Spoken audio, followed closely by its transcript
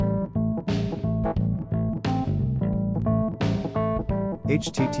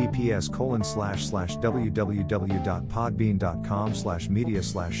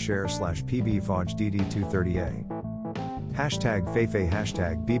https://www.podbean.com/media/share/pb/dd230a Hashtag Feifei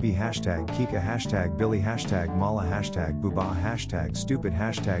Hashtag Bibi Hashtag Kika Hashtag Billy Hashtag Mala Hashtag Booba Hashtag Stupid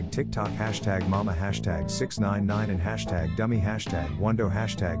Hashtag TikTok Hashtag Mama Hashtag 699 and Hashtag Dummy Hashtag Wando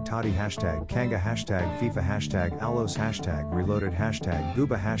Hashtag Toddy Hashtag Kanga Hashtag FIFA Hashtag Alos Hashtag Reloaded Hashtag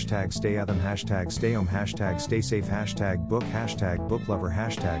Gooba Hashtag Stayathem Hashtag Stayhome Hashtag Stay Safe Hashtag Book Hashtag Booklover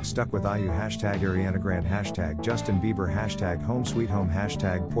Hashtag Stuck with IU Hashtag Ariana Grande Hashtag Justin Bieber Hashtag Home Sweet Home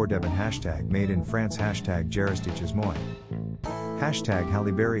Hashtag Poor Devin Hashtag Made in France Hashtag Jaristiches Moy Hashtag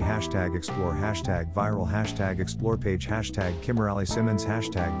Halle Berry Hashtag Explore Hashtag Viral Hashtag Explore Page Hashtag Kimberly Simmons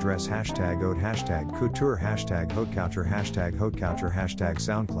Hashtag Dress Hashtag Ode Hashtag Couture Hashtag Haute Couture Hashtag Haute Couture Hashtag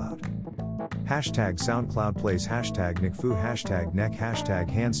SoundCloud Hashtag SoundCloud Plays Hashtag NickFu Hashtag Neck Hashtag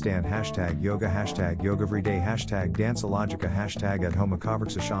Handstand Hashtag Yoga Hashtag Yoga Everyday Hashtag Danceologica Hashtag At Home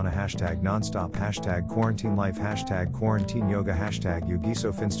Conversation Hashtag Nonstop Hashtag Quarantine Life Hashtag Quarantine Yoga Hashtag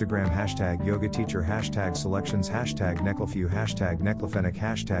Yogisof Instagram Hashtag Yoga Teacher Hashtag Selections Hashtag Necklefew Hashtag Necklefenic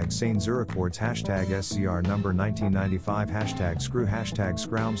Hashtag Saint Zurichords Hashtag SCR Number 1995 Hashtag Screw Hashtag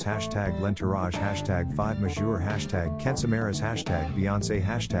Scroums Hashtag Lentourage Hashtag 5 Majour Hashtag Kensamaras Hashtag Beyonce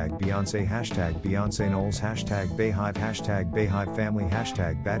Hashtag Beyonce Knowles Hashtag Bayhive Hashtag Bayhive Family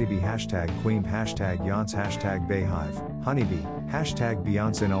Hashtag Battybee Hashtag Queen Hashtag Yance Hashtag Bayhive Honeybee Hashtag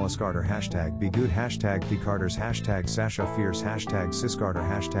Beyonce Nullis Carter Hashtag Be Good Hashtag P Carters Hashtag Sasha Fierce Hashtag Sis Carter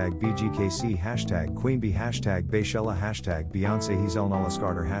Hashtag BGKC Hashtag Queen Bee Hashtag Bayshella Hashtag Beyonce Hazel Nullis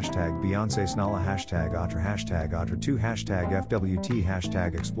Carter Hashtag Beyonce Snala Hashtag Otter2 Hashtag FWT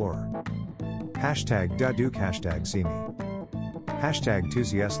Hashtag Explorer Hashtag Duke Hashtag See Me Hashtag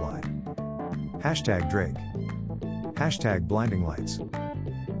 2ZSLide Hashtag Drake Hashtag Blinding Lights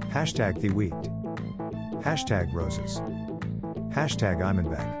Hashtag The Weeked Hashtag Roses Hashtag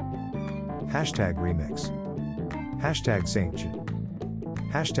Imanbek Hashtag Remix Hashtag Saint John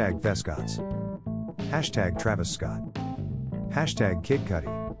Hashtag Vescots Hashtag Travis Scott Hashtag Kid Cudi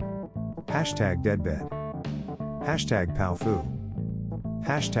Hashtag Deadbed Hashtag Pow Fu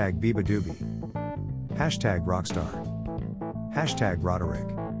Hashtag Biba Doobie Hashtag Rockstar Hashtag Roderick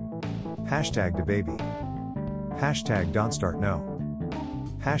Hashtag DaBaby Hashtag Don't Start No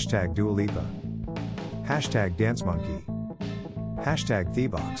Hashtag Dua Lipa Hashtag Dance Monkey Hashtag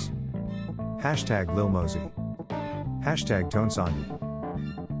Thebox Hashtag Lil Mosey Hashtag Tone Sandi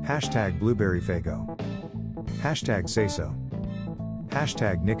Hashtag Blueberry Fago Hashtag Say So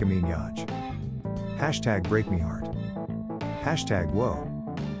Hashtag Nicki Minaj Hashtag Break Me Heart Hashtag Whoa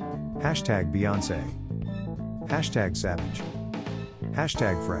Hashtag Beyonce Hashtag Savage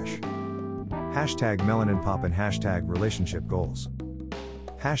Hashtag Fresh Hashtag Melanin Poppin' Hashtag Relationship Goals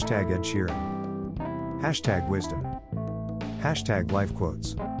Hashtag Ed Sheeran Hashtag Wisdom Hashtag Life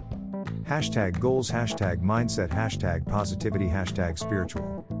Quotes Hashtag Goals Hashtag Mindset Hashtag Positivity Hashtag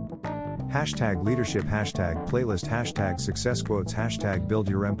Spiritual Hashtag Leadership Hashtag Playlist Hashtag Success Quotes Hashtag Build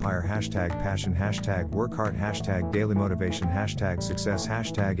Your Empire Hashtag Passion Hashtag Work Hard Hashtag Daily Motivation Hashtag Success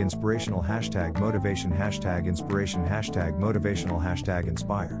Hashtag Inspirational Hashtag Motivation Hashtag Inspiration Hashtag Motivational Hashtag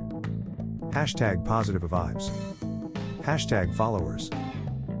Inspire Hashtag Positive Vibes Hashtag Followers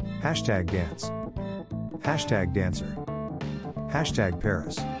Hashtag Dance Hashtag Dancer Hashtag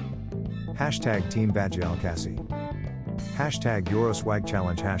Paris Hashtag Team Badji Al-Kassi Hashtag Euroswag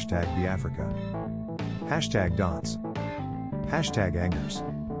Challenge Hashtag The Africa Hashtag Dance Hashtag Angers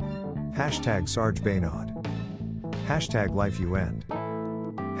Hashtag Sarge Baynod Hashtag Life You End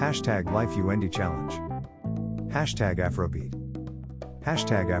Hashtag Life You Endy Challenge Hashtag Afrobeat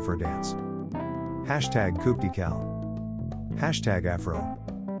Hashtag Afrodance Hashtag Coupe de Cal Hashtag Afro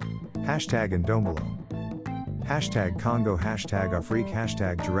Hashtag Ndombolo Hashtag Congo Hashtag Afrique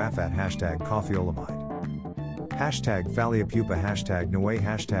Hashtag Girafat Hashtag Coffeeolamide Hashtag Thalia Pupa Hashtag Noe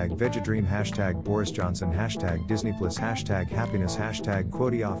Hashtag Vegadream Hashtag Boris Johnson Hashtag Disney Plus Hashtag Happiness Hashtag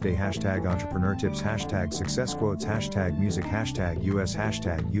Quote Off Day Hashtag Entrepreneur Tips Hashtag Success Quotes Hashtag Music Hashtag US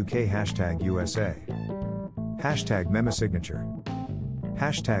Hashtag UK Hashtag USA Hashtag Mema Signature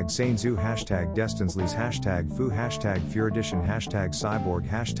Hashtag Sainzu Hashtag Destinsleys Hashtag Fu Hashtag Furidition Hashtag Cyborg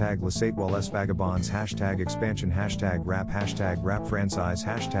Hashtag Lasatewell Vagabonds Hashtag Expansion Hashtag Rap Franchise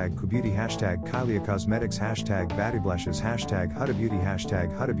Hashtag Kubeauty Hashtag Kylia Cosmetics Hashtag Baddyblushes Hashtag Huda Beauty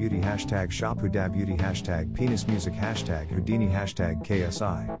Hashtag Huda Beauty Hashtag Shop Huda Beauty Hashtag Penis Music Hashtag Houdini Hashtag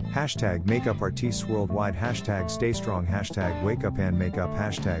KSI Hashtag Makeup Artists Worldwide Hashtag Stay Strong Hashtag Wake Up and Makeup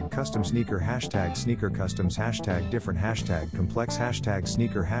Hashtag Custom Sneaker Hashtag Sneaker Customs Hashtag Different Hashtag Complex Hashtag hashtag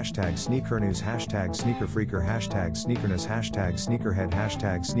sneaker hashtag sneakernews hashtag sneakerfreaker hashtag sneakerness hashtag sneakerhead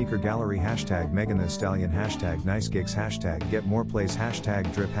hashtag sneaker gallery hashtag Megan Thee Stallion hashtag nice gigs hashtag get more plays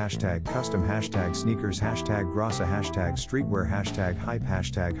hashtag drip hashtag custom hashtag sneakers hashtag grassa hashtag streetwear hashtag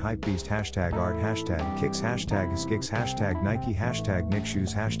hype beast hashtag art hashtag kicks hashtag skicks hashtag Nike hashtag Nick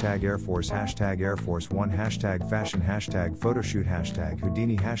shoes hashtag Air Force One hashtag fashion hashtag photoshoot hashtag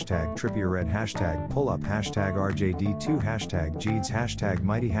Houdini hashtag Trippier Red hashtag pull up hashtag RJD2 hashtag Jeeds hashtag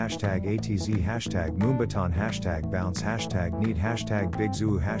mighty hashtag ATZ hashtag Moombaton hashtag bounce hashtag need hashtag Big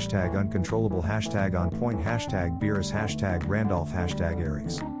Zoo hashtag uncontrollable hashtag on point hashtag Beerus hashtag Randolph hashtag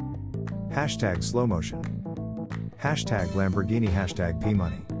Aries hashtag slow motion hashtag Lamborghini hashtag P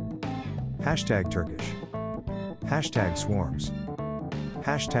Money hashtag Turkish hashtag swarms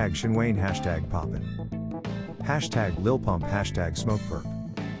hashtag Shinwane hashtag poppin hashtag Lil Pump hashtag smoke perp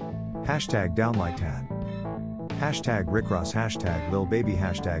hashtag downlight tad hashtag Rick Ross hashtag Lil Baby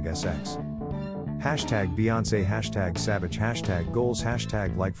hashtag SX hashtag Beyonce hashtag Savage hashtag goals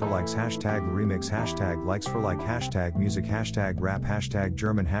hashtag like for likes hashtag remix hashtag likes for like hashtag music hashtag rap hashtag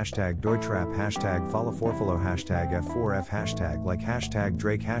German hashtag Deutschrap hashtag follow hashtag F4F hashtag like hashtag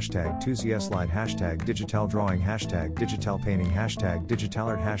Drake hashtag 2ZS slide hashtag digital drawing hashtag digital painting hashtag digital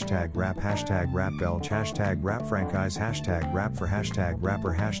art hashtag rap belch hashtag rap franchise hashtag rap for hashtag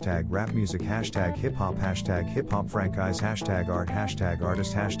rapper hashtag rap music hashtag hip hop franchise hashtag art hashtag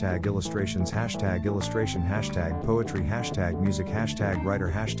artist hashtag illustrations hashtag illustration hashtag poetry hashtag music hashtag writer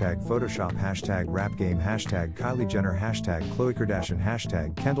hashtag Photoshop hashtag rap game hashtag Kylie Jenner hashtag Khloe Kardashian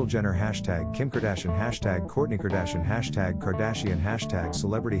hashtag Kendall Jenner hashtag Kim Kardashian hashtag Kourtney Kardashian hashtag Kardashian hashtag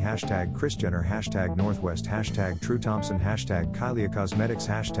celebrity hashtag Kris Jenner hashtag Northwest hashtag True Thompson hashtag Kylie Cosmetics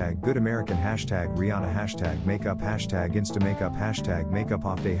hashtag Good American hashtag Rihanna hashtag makeup hashtag Insta makeup hashtag makeup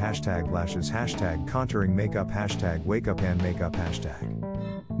off day hashtag lashes hashtag contouring makeup hashtag wake up and makeup hashtag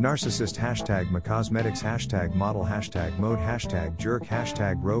narcissist hashtag Cosmetics hashtag model hashtag mode hashtag jerk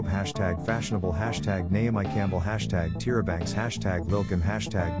hashtag robe hashtag fashionable hashtag Naomi Campbell hashtag Tyra Banks hashtag Lil Kim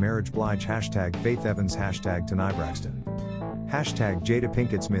hashtag Marriage Blige hashtag Faith Evans hashtag Tanai Braxton hashtag Jada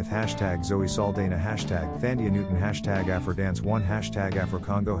Pinkett Smith hashtag Zoe Saldana hashtag Thandia Newton hashtag Afrodance1 hashtag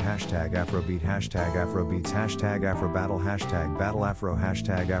Afrocongo hashtag Afrobeat hashtag Afrobeats hashtag Afrobattle hashtag Battle Afro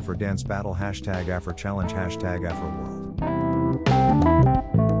hashtag Afrodance Battle hashtag Afrochallenge hashtag Afroworld